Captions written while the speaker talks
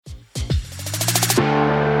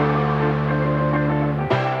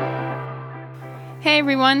Hey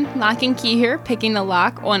everyone, Lock and Key here, picking the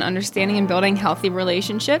lock on understanding and building healthy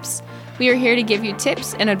relationships. We are here to give you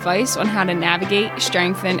tips and advice on how to navigate,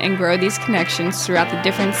 strengthen, and grow these connections throughout the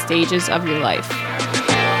different stages of your life.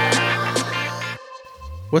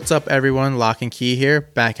 What's up everyone, Lock and Key here,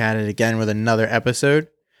 back at it again with another episode.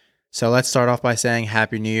 So let's start off by saying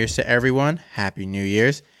Happy New Year's to everyone. Happy New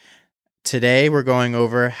Year's. Today we're going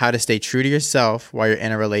over how to stay true to yourself while you're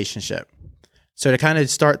in a relationship. So to kind of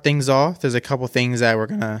start things off, there's a couple things that we're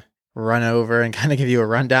going to run over and kind of give you a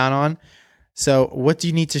rundown on. So what do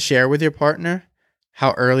you need to share with your partner?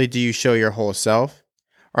 How early do you show your whole self?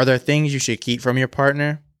 Are there things you should keep from your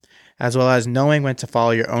partner? As well as knowing when to follow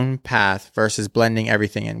your own path versus blending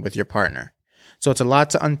everything in with your partner. So it's a lot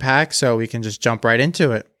to unpack, so we can just jump right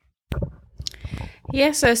into it.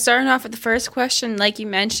 Yeah, so starting off with the first question, like you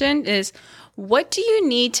mentioned, is what do you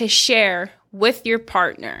need to share with your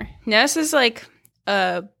partner? Now, this is like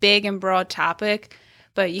a big and broad topic,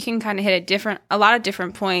 but you can kind of hit a lot of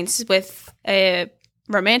different points with a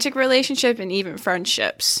romantic relationship and even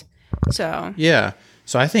friendships. So yeah.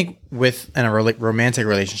 So I think with a romantic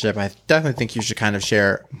relationship, I definitely think you should kind of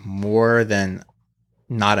share more than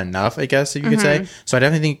not enough, I guess, if you could say. So I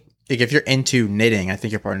definitely think like, if you're into knitting, I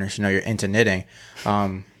think your partner should know you're into knitting.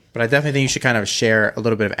 But I definitely think you should kind of share a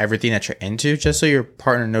little bit of everything that you're into just so your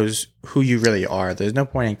partner knows who you really are. There's no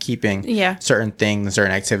point in keeping certain things,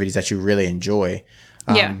 certain activities that you really enjoy.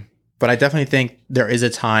 But I definitely think there is a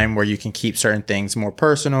time where you can keep certain things more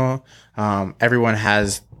personal. Everyone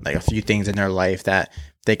has like a few things in their life that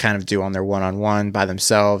they kind of do on their one-on-one by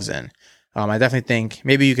themselves. And I definitely think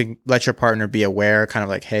maybe you can let your partner be aware, kind of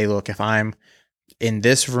like, hey, look, if I'm in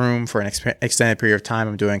this room for an extended period of time,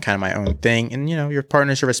 I'm doing kind of my own thing. And, you know, your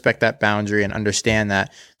partner should respect that boundary and understand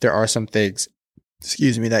that there are some things,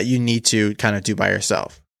 that you need to kind of do by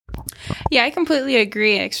yourself. Yeah, I completely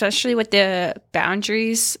agree, especially with the boundary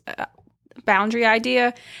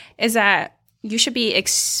idea is that you should be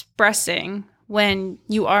expressing when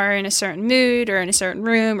you are in a certain mood or in a certain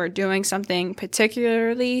room or doing something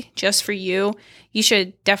particularly just for you. You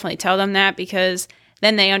should definitely tell them that because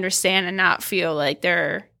then they understand and not feel like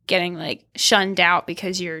they're getting like shunned out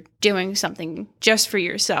because you're doing something just for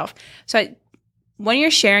yourself. So when you're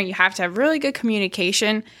sharing, you have to have really good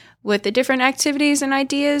communication with the different activities and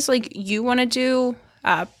ideas like you want to do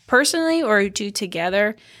personally or do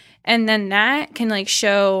together. And then that can like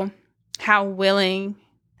show how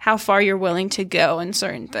far you're willing to go in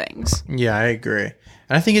certain things. Yeah, I agree.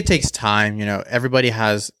 And I think it takes time. You know, everybody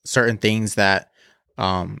has certain things that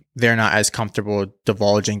they're not as comfortable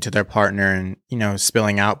divulging to their partner and, you know,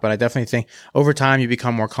 spilling out. But I definitely think over time you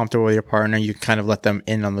become more comfortable with your partner. You kind of let them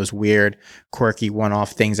in on those weird, quirky,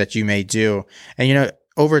 one-off things that you may do. And, you know,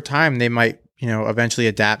 over time they might, you know, eventually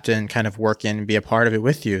adapt and kind of work in and be a part of it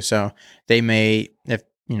with you. So they may, if,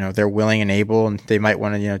 you know, they're willing and able, and they might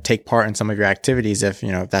want to, you know, take part in some of your activities if,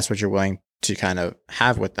 you know, if that's what you're willing to kind of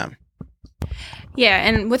have with them. Yeah,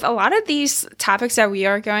 and with a lot of these topics that we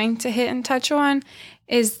are going to hit and touch on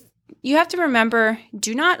is you have to remember,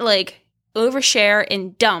 do not like overshare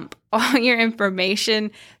and dump all your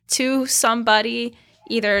information to somebody,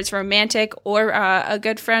 either it's romantic or a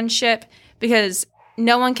good friendship, because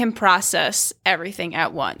no one can process everything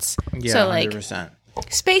at once. Yeah, so like 100%.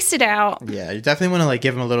 Space it out. Yeah, you definitely want to like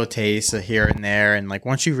give them a little taste here and there. And like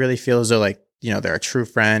once you really feel as though like, you know, they're a true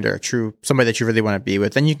friend or somebody that you really want to be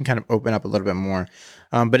with, then you can kind of open up a little bit more.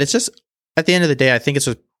 But it's just, at the end of the day, I think it's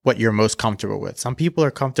just what you're most comfortable with. Some people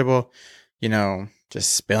are comfortable, you know,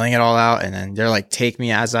 just spilling it all out and then they're like, take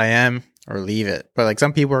me as I am or leave it. But like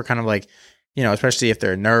some people are kind of like, you know, especially if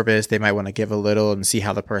they're nervous, they might want to give a little and see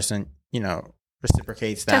how the person, you know,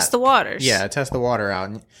 reciprocates that. Test the waters. Yeah, test the water out.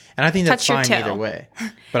 And I think that's fine either way.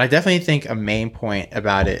 But I definitely think a main point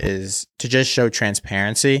about it is to just show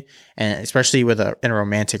transparency, and especially in a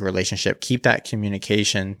romantic relationship, keep that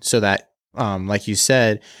communication so that like you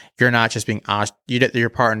said, you're not just being your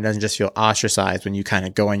partner doesn't just feel ostracized when you kind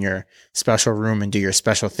of go in your special room and do your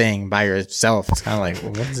special thing by yourself. It's kind of like,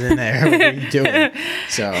 well, what's in there? What are you doing?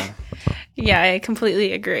 So yeah, I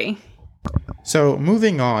completely agree. So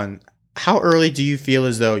moving on, how early do you feel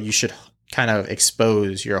as though you should kind of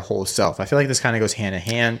expose your whole self? I feel like this kind of goes hand in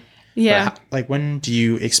hand. Yeah. Like when do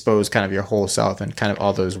you expose kind of your whole self and kind of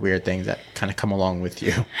all those weird things that kind of come along with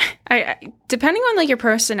you? I depending on like your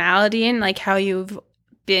personality and like how you've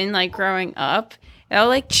been like growing up, it'll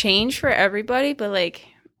like change for everybody. But like,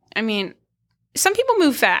 I mean, some people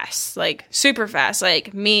move fast, like super fast,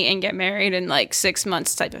 like me, and get married in like 6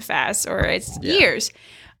 months type of fast, or it's years.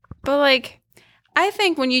 But like, I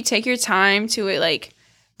think when you take your time to like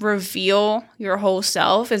reveal your whole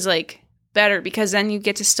self is like better, because then you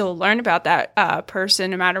get to still learn about that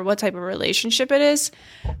person no matter what type of relationship it is.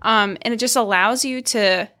 And it just allows you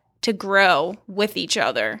to grow with each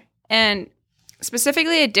other, and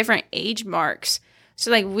specifically at different age marks. So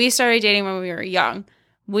like we started dating when we were young.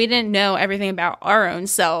 We didn't know everything about our own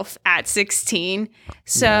self at 16.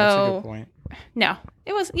 So that's a good point. No,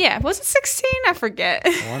 was it 16? I forget.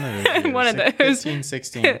 One of those. One of those. 15,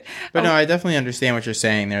 16. But no, I definitely understand what you're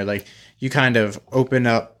saying there. Like you kind of open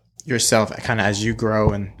up yourself kind of as you grow,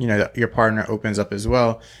 and you know your partner opens up as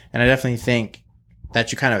well. And I definitely think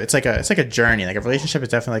that you kind of it's like a journey. Like a relationship is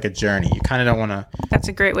definitely like a journey. You kind of don't want to. That's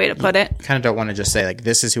a great way to put it. You kind of don't want to just say like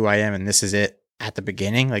this is who I am and this is it at the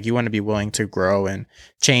beginning. Like you want to be willing to grow and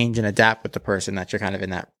change and adapt with the person that you're kind of in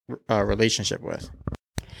that relationship with.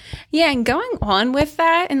 Yeah, and going on with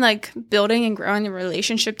that and like building and growing the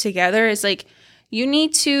relationship together is like you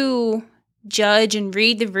need to judge and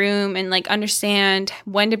read the room and like understand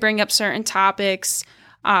when to bring up certain topics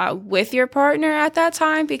with your partner at that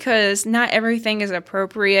time, because not everything is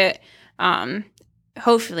appropriate.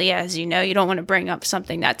 Hopefully, as you know, you don't want to bring up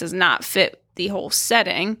something that does not fit the whole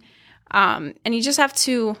setting. And you just have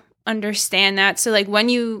to understand that. So like when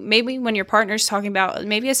your partner's talking about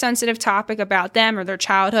maybe a sensitive topic about them or their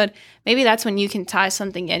childhood, maybe that's when you can tie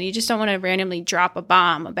something in. You just don't want to randomly drop a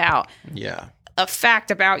bomb about a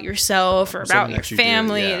fact about yourself or about your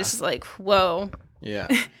family. It's like, whoa. Yeah.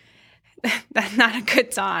 That's not a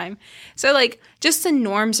good time. So like just the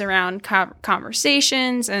norms around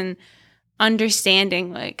conversations and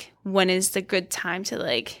understanding like when is the good time to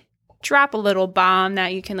like drop a little bomb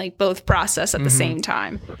that you can like both process at the same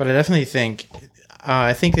time. But I definitely think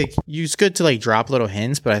like, it's good to like drop little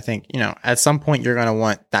hints, but I think, you know, at some point you're going to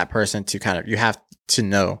want that person to kind of, you have to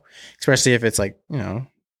know, especially if it's like, you know,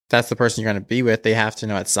 that's the person you're going to be with. They have to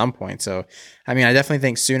know at some point. So, I mean, I definitely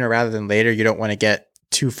think sooner rather than later, you don't want to get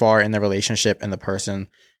too far in the relationship and the person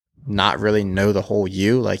not really know the whole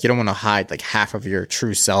you. Like you don't want to hide like half of your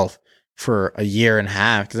true self for a year and a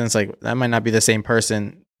half, because then it's like that might not be the same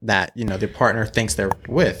person that, you know, the partner thinks they're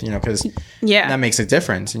with, you know, because that makes a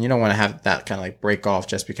difference. And you don't want to have that kind of like break off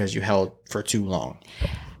just because you held for too long.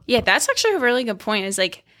 Yeah, that's actually a really good point. Is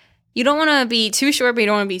like, you don't want to be too short, but you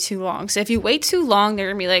don't want to be too long. So if you wait too long, they're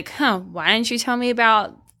going to be like, why didn't you tell me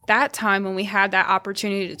about that time when we had that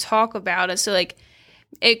opportunity to talk about it? So like,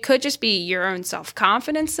 it could just be your own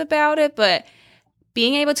self-confidence about it, but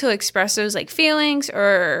being able to express those like feelings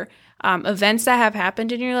or events that have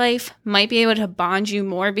happened in your life might be able to bond you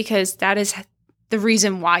more, because that is the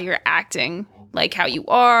reason why you're acting like how you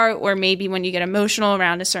are, or maybe when you get emotional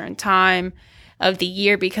around a certain time of the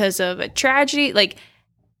year because of a tragedy, like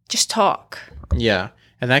just talk. Yeah.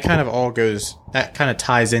 And that kind of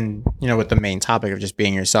ties in, you know, with the main topic of just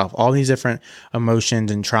being yourself. All these different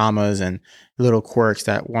emotions and traumas and little quirks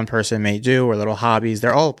that one person may do, or little hobbies,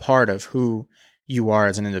 they're all part of who you are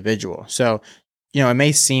as an individual. So, you know, it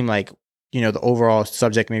may seem like, you know, the overall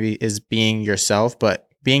subject maybe is being yourself, but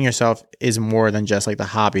being yourself is more than just like the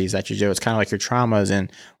hobbies that you do. It's kind of like your traumas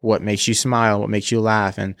and what makes you smile, what makes you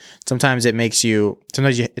laugh. And sometimes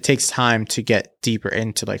it takes time to get deeper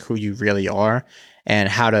into like who you really are and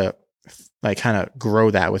how to like kind of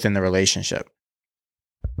grow that within the relationship.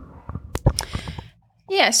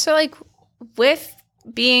 Yeah. So like with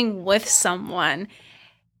being with someone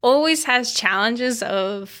always has challenges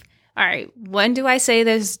of, all right, when do I say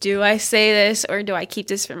this? Do I say this, or do I keep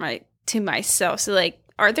this to myself? So like,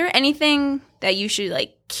 are there anything that you should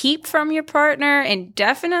like keep from your partner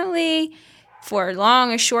indefinitely for a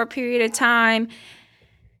long or short period of time?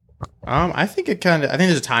 I think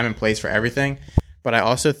there's a time and place for everything, but I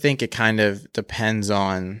also think it kind of depends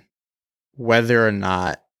on whether or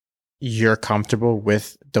not you're comfortable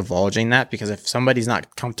with divulging that. Because if somebody's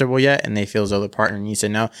not comfortable yet and they feel as though the partner needs to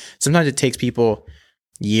know, sometimes it takes people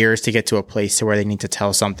years to get to a place to where they need to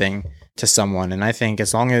tell something to someone. And I think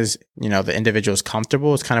as long as, you know, the individual is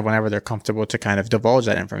comfortable, it's kind of whenever they're comfortable to kind of divulge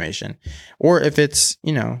that information. Or if it's,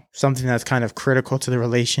 you know, something that's kind of critical to the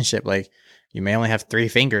relationship, like you may only have 3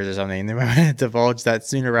 fingers or something, they might divulge that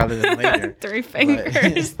sooner rather than later. 3 fingers.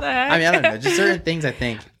 I mean, I don't know. Just certain things I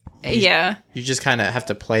think you just kind of have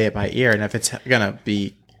to play it by ear. And if it's going to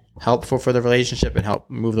be helpful for the relationship and help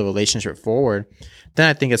move the relationship forward, then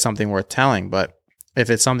I think it's something worth telling. But if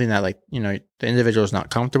it's something that like, you know, the individual is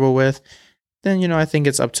not comfortable with, then, you know, I think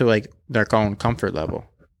it's up to like their own comfort level.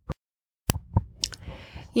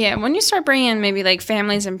 Yeah. When you start bringing in maybe like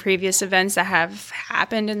families and previous events that have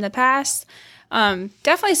happened in the past,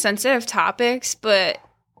 definitely sensitive topics, but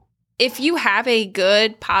if you have a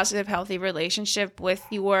good, positive, healthy relationship with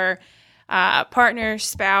your partner,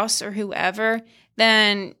 spouse, or whoever,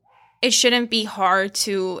 then it shouldn't be hard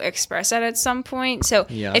to express that at some point. So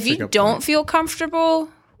Yeah, if that's a you good don't point. feel comfortable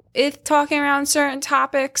with talking around certain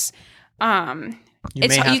topics, You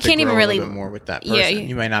may have you to can't even grow really a little bit more with that person. Yeah,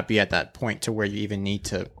 you might not be at that point to where you even need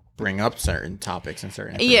to bring up certain topics and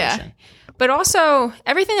certain information. Yeah. But also,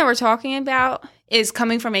 everything that we're talking about is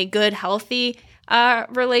coming from a good, healthy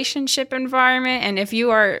relationship environment. And if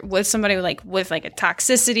you are with somebody with a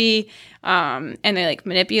toxicity and they like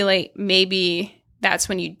manipulate, maybe that's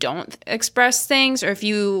when you don't express things. Or if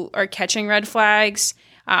you are catching red flags,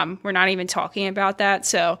 we're not even talking about that.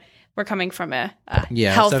 So we're coming from a Yeah,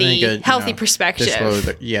 it's definitely healthy, good, healthy perspective.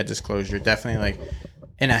 Disclosure. Definitely, like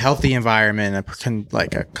in a healthy environment,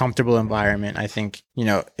 a comfortable environment. I think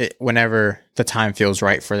whenever the time feels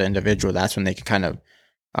right for the individual, that's when they can kind of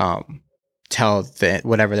tell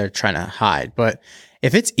whatever they're trying to hide. But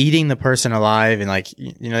if it's eating the person alive and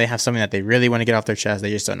they have something that they really want to get off their chest,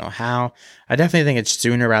 they just don't know how. I definitely think it's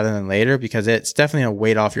sooner rather than later, because it's definitely a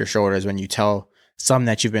weight off your shoulders when you tell some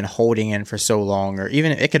that you've been holding in for so long, or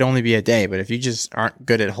even it could only be a day, but if you just aren't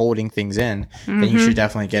good at holding things in, then you should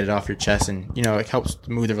definitely get it off your chest, and it helps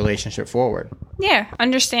move the relationship forward. Yeah,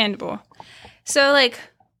 understandable. So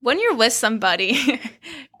when you're with somebody,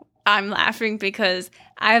 I'm laughing because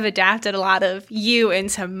I have adapted a lot of you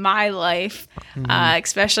into my life,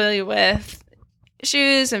 especially with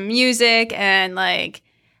shoes and music and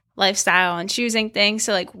lifestyle and choosing things.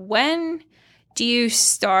 So when do you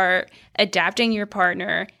start adapting your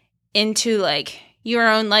partner into your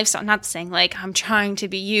own lifestyle? Not saying I'm trying to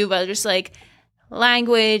be you, but just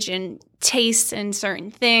language and taste in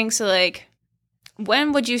certain things. So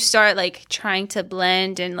when would you start trying to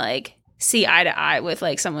blend and see eye to eye with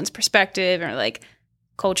someone's perspective or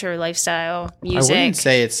culture, lifestyle, music? I wouldn't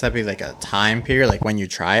say it's something a time period, when you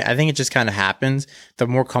try it. I think it just kind of happens. The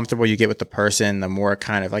more comfortable you get with the person, the more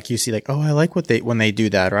kind of you see oh, I like when they do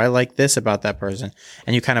that, or I like this about that person.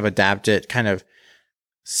 And you kind of adapt it kind of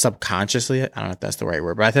subconsciously. I don't know if that's the right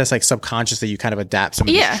word, but I think it's subconsciously you kind of adapt some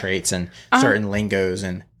of these traits and certain lingos.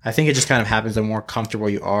 And I think it just kind of happens the more comfortable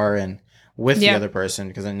you are and with the other person,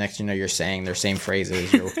 because the next you're saying their same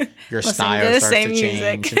phrases, your style starts to change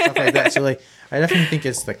and stuff like that. So I definitely think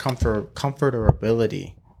it's the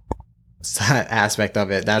comfortability aspect of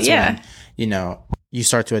it. That's when you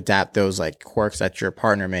start to adapt those quirks that your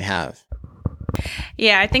partner may have.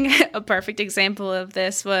 Yeah, I think a perfect example of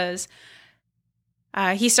this was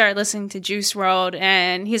he started listening to Juice WRLD,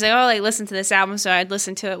 and he's like, oh, listen to this album. So I'd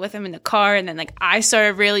listen to it with him in the car. And then I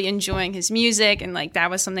started really enjoying his music, and that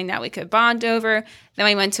was something that we could bond over. Then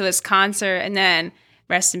we went to his concert, and then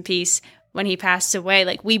rest in peace, when he passed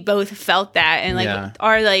away, we both felt that. And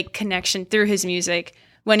our connection through his music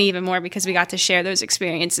went even more because we got to share those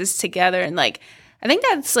experiences together. And I think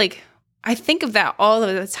that's I think of that all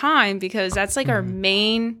of the time, because that's our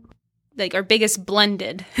main, our biggest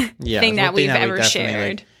blended thing that we've ever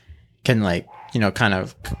shared. Can kind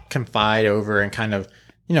of confide over and kind of,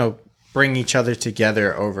 bring each other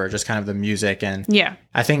together over just kind of the music. And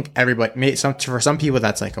I think everybody, for some people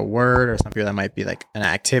that's a word, or some people that might be an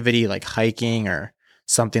activity like hiking or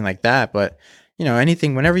something like that. But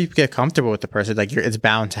anything, whenever you get comfortable with the person, it's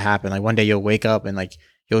bound to happen. One day you'll wake up and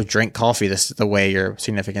you'll drink coffee the way your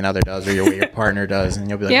significant other does, or the way your partner does, and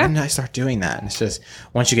you'll be when did I start doing that? And it's just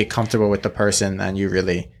once you get comfortable with the person, then you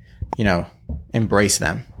really embrace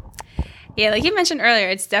them. Yeah, like you mentioned earlier,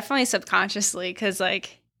 it's definitely subconsciously, because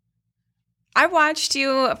I watched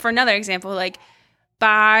you, for another example,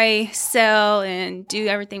 buy, sell, and do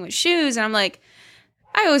everything with shoes, and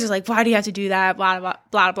I always was why do you have to do that? Blah, blah,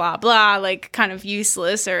 blah, blah, blah, kind of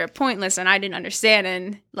useless or pointless, and I didn't understand,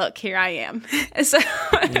 and look, here I am. So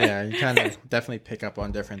yeah, you kind of definitely pick up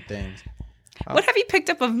on different things. What have you picked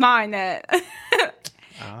up of mine that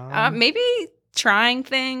maybe trying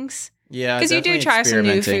things? Yeah, because you do try some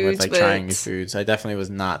new foods. With trying new foods. I definitely was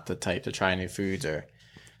not the type to try new foods or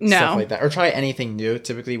stuff like that, or try anything new.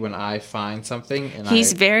 Typically, when I find something, and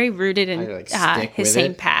he's very rooted in his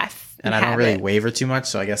same path. And I don't really waver too much,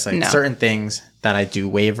 so I guess certain things that I do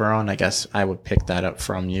waver on, I guess I would pick that up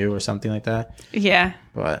from you or something like that. Yeah.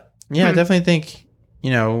 But yeah, I definitely think,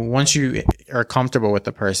 once you are comfortable with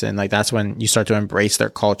the person, that's when you start to embrace their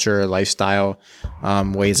culture, lifestyle,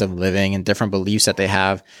 ways of living, and different beliefs that they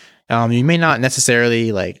have. You may not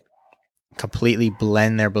necessarily completely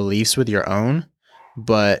blend their beliefs with your own,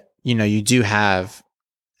 but you do have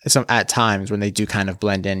some at times when they do kind of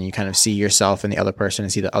blend in, you kind of see yourself in the other person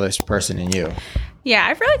and see the other person in you. Yeah,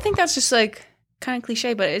 I really think that's just kind of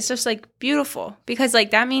cliche, but it's just beautiful, because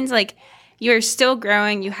that means you're still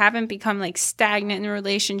growing. You haven't become stagnant in a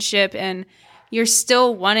relationship, and you're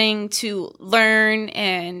still wanting to learn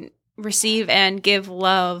and receive and give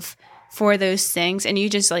love for those things, and you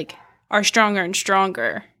just like are stronger and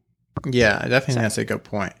stronger. Yeah, I definitely think that's a good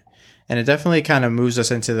point. And it definitely kind of moves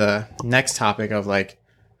us into the next topic of like,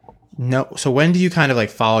 no. So when do you kind of like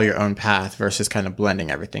follow your own path versus kind of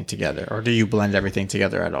blending everything together? Or do you blend everything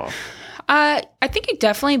together at all? I think you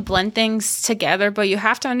definitely blend things together, but you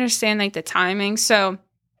have to understand like the timing. So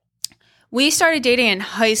we started dating in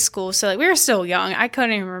high school. So like we were still young. I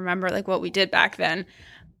couldn't even remember like what we did back then.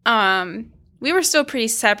 We were still pretty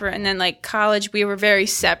separate. And then like college, we were very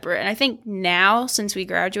separate. And I think now, since we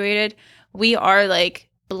graduated, we are like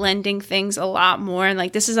blending things a lot more. And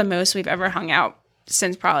like this is the most we've ever hung out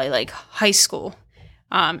since probably like high school.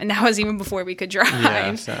 And that was even before we could drive.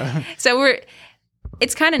 Yeah, so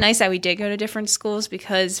it's kind of nice that we did go to different schools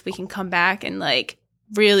because we can come back and like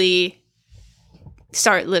really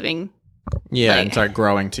start living. Yeah, like, and start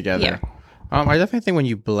growing together. Yeah. I definitely think when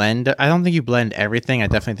you blend, I don't think you blend everything. I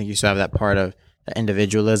definitely think you still have that part of the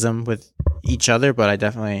individualism with each other, but I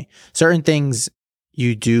definitely, certain things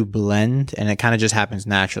you do blend and it kind of just happens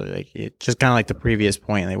naturally. Like it just kind of like the previous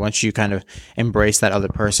point. Like once you kind of embrace that other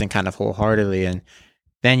person kind of wholeheartedly, and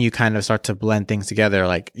then you kind of start to blend things together.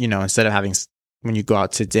 Like, you know, instead of having, when you go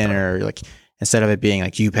out to dinner, like instead of it being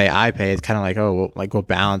like you pay, I pay, it's kind of like, oh, we'll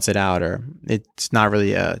balance it out. Or it's not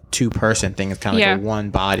really a 2-person thing. It's kind of like a one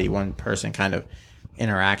body, one person kind of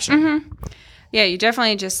interaction. Mm-hmm. Yeah, you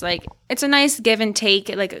definitely just like, it's a nice give and take,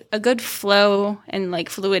 like a good flow and like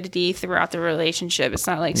fluidity throughout the relationship. It's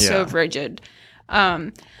not like so rigid.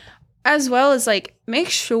 As well as like, make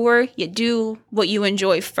sure you do what you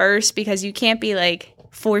enjoy first, because you can't be like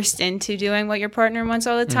forced into doing what your partner wants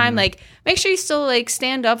all the time. Like, make sure you still like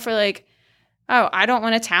stand up for like, oh, I don't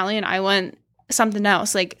want Italian, I want something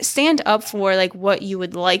else. Like, stand up for like what you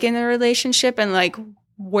would like in the relationship and like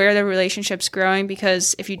where the relationship's growing,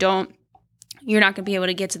 because if you don't, you're not going to be able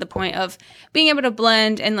to get to the point of being able to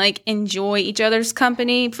blend and like enjoy each other's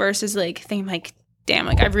company versus like thinking like, damn,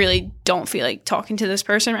 like I really don't feel like talking to this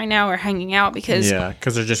person right now or hanging out, because they're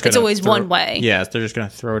just gonna it's always one way. Yeah, they're just going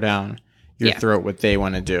to throw down your throat what they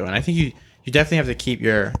want to do. And I think you definitely have to keep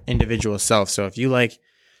your individual self. So if you like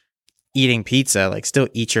eating pizza, like still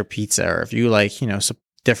eat your pizza. Or if you like, you know, some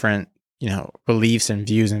different, you know, beliefs and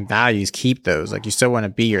views and values, keep those. Like you still want to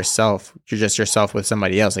be yourself. You're just yourself with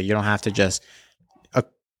somebody else. Like you don't have to just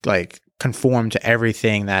like conform to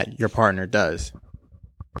everything that your partner does.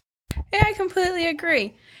 Yeah, I completely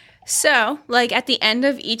agree. So, like at the end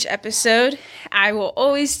of each episode, I will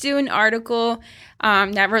always do an article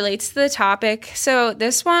that relates to the topic. So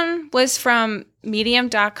this one was from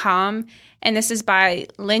medium.com, and this is by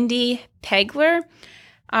Lindy Pegler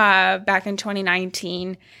back in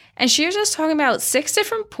 2019. And she was just talking about 6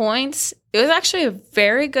 different points. It was actually a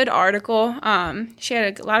very good article. She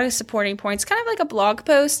had a lot of supporting points, kind of like a blog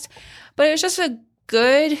post, but it was just a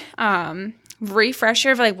good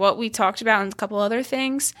refresher of like what we talked about and a couple other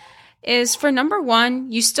things. Is for number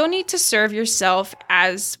 1, you still need to serve yourself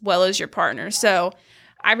as well as your partner. So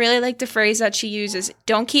I really like the phrase that she uses,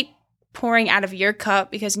 don't keep pouring out of your cup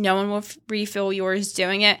because no one will refill yours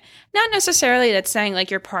doing it. Not necessarily that's saying like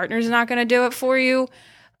your partner's not going to do it for you,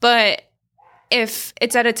 but if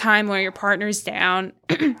it's at a time where your partner's down,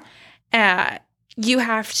 you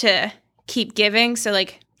have to keep giving. So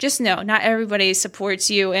like, just know not everybody supports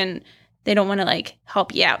you and they don't want to like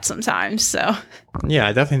help you out sometimes. So yeah,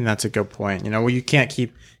 I definitely think that's a good point. You know, you can't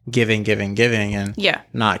keep giving and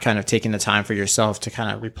not kind of taking the time for yourself to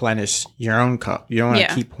kind of replenish your own cup. You don't want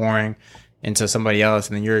to keep pouring into somebody else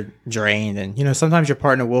and then you're drained. And, you know, sometimes your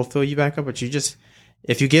partner will fill you back up, but you just,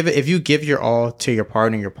 if you give your all to your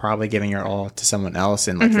partner, you're probably giving your all to someone else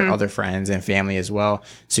and like your other friends and family as well.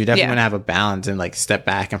 So you definitely want to have a balance and like step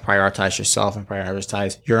back and prioritize yourself and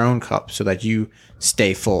prioritize your own cup so that you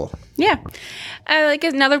stay full. Yeah. Like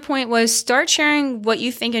another point was start sharing what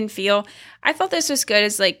you think and feel. I thought this was good.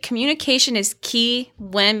 Is like communication is key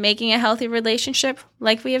when making a healthy relationship,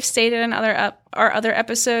 like we have stated in our other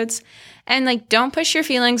episodes. And like don't push your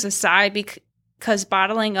feelings aside because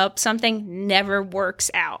bottling up something never works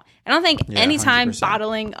out. I don't think anytime 100%.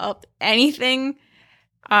 Bottling up anything,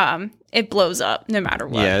 it blows up no matter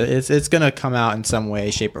what. Yeah, it's going to come out in some way,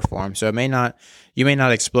 shape, or form. So you may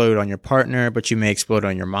not explode on your partner, but you may explode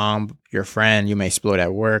on your mom, your friend, you may explode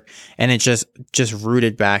at work. And it's just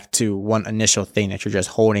rooted back to one initial thing that you're just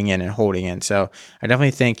holding in. So I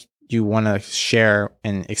definitely think you want to share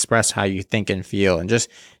and express how you think and feel, and just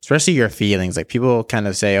especially your feelings. Like people kind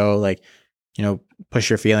of say, oh, like, you know, push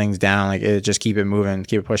your feelings down, like just keep it moving,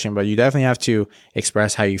 keep it pushing. But you definitely have to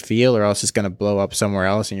express how you feel, or else it's going to blow up somewhere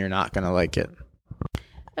else and you're not going to like it.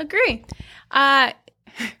 Agree.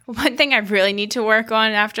 one thing I really need to work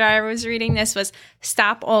on after I was reading this was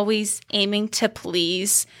stop always aiming to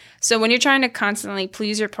please. So when you're trying to constantly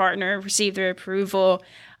please your partner, receive their approval,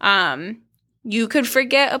 you could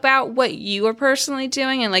forget about what you are personally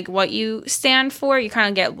doing and like what you stand for. You kind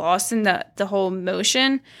of get lost in the whole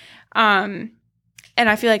motion. And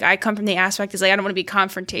I feel like I come from the aspect is like, I don't want to be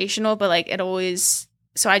confrontational, but like it always,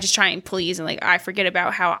 so I just try and please and like I forget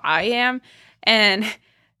about how I am. And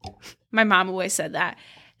my mom always said that,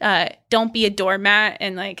 don't be a doormat,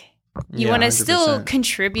 and like you want to still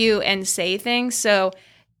contribute and say things. So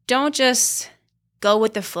don't just go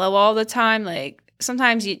with the flow all the time. Like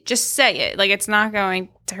sometimes you just say it, like it's not going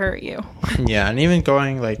to hurt you. Yeah. And even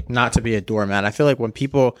going like not to be a doormat, I feel like when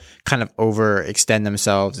people kind of overextend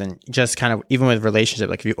themselves and just kind of, even with relationship,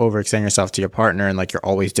 like if you overextend yourself to your partner and like you're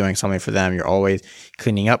always doing something for them, you're always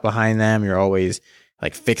cleaning up behind them, you're always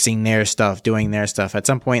like fixing their stuff, doing their stuff, at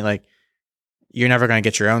some point, like you're never going to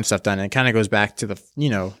get your own stuff done. And it kind of goes back to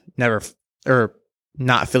the, never or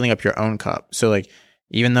not filling up your own cup. So like,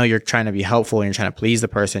 even though you're trying to be helpful and you're trying to please the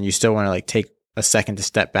person, you still want to like take a second to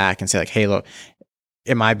step back and say like, hey, look,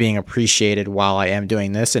 am I being appreciated while I am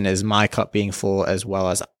doing this? And is my cup being full as well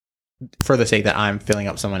as for the sake that I'm filling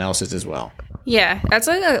up someone else's as well? Yeah, that's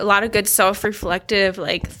like a lot of good self-reflective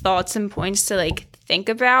like thoughts and points to like think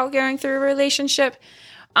about going through a relationship.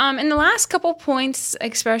 And the last couple points,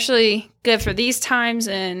 especially good for these times,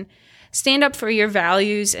 and stand up for your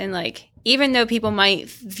values. And like, even though people might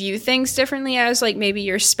view things differently, as like maybe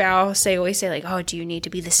your spouse, they always say like, oh, do you need to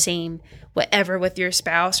be the same whatever with your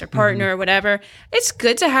spouse or partner or whatever? It's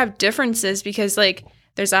good to have differences because like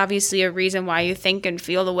there's obviously a reason why you think and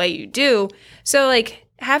feel the way you do. So like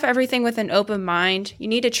have everything with an open mind. You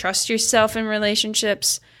need to trust yourself in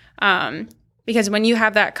relationships. Because when you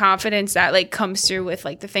have that confidence, that like comes through with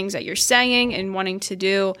like the things that you're saying and wanting to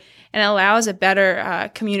do, and it allows a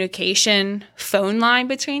better communication phone line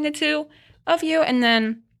between the two of you. And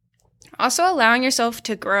then also allowing yourself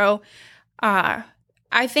to grow.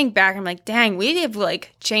 I think back, I'm like, dang, we have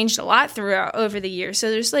like changed a lot throughout over the years.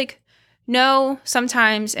 So there's like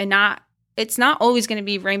sometimes, and it's not always going to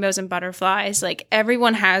be rainbows and butterflies. Like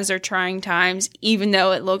everyone has their trying times, even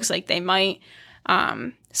though it looks like they might.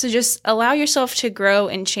 So just allow yourself to grow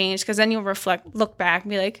and change, because then you'll look back and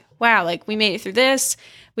be like, wow, like we made it through this,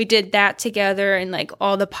 we did that together, and like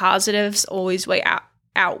all the positives always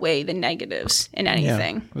outweigh the negatives in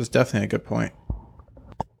anything. Yeah, it was definitely a good point.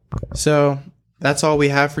 So that's all we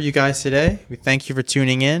have for you guys today. We thank you for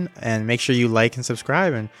tuning in, and make sure you like and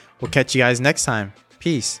subscribe, and we'll catch you guys next time.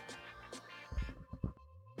 Peace.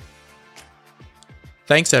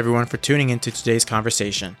 Thanks everyone for tuning into today's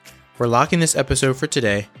conversation. We're locking this episode for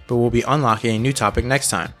today, but we'll be unlocking a new topic next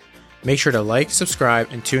time. Make sure to like, subscribe,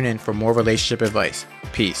 and tune in for more relationship advice.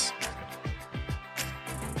 Peace.